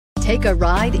Take a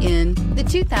ride in the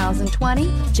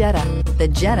 2020 Jetta. The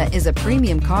Jetta is a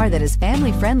premium car that is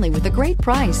family-friendly with a great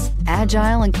price,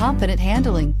 agile and confident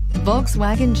handling.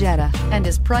 Volkswagen Jetta, and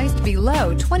is priced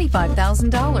below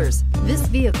 $25,000. This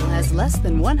vehicle has less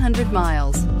than 100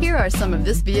 miles. Here are some of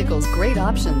this vehicle's great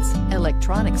options: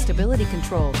 electronic stability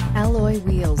control, alloy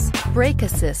wheels, brake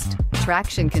assist,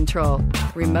 traction control,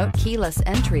 remote keyless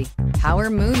entry, power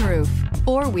moonroof,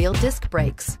 four-wheel disc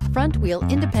brakes, front-wheel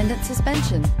independent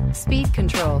suspension, speed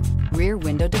control, rear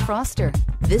window defroster.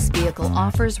 This vehicle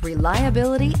offers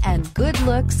reliability and good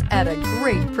looks at a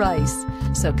great price.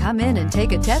 So come in and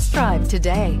take a test drive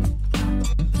today.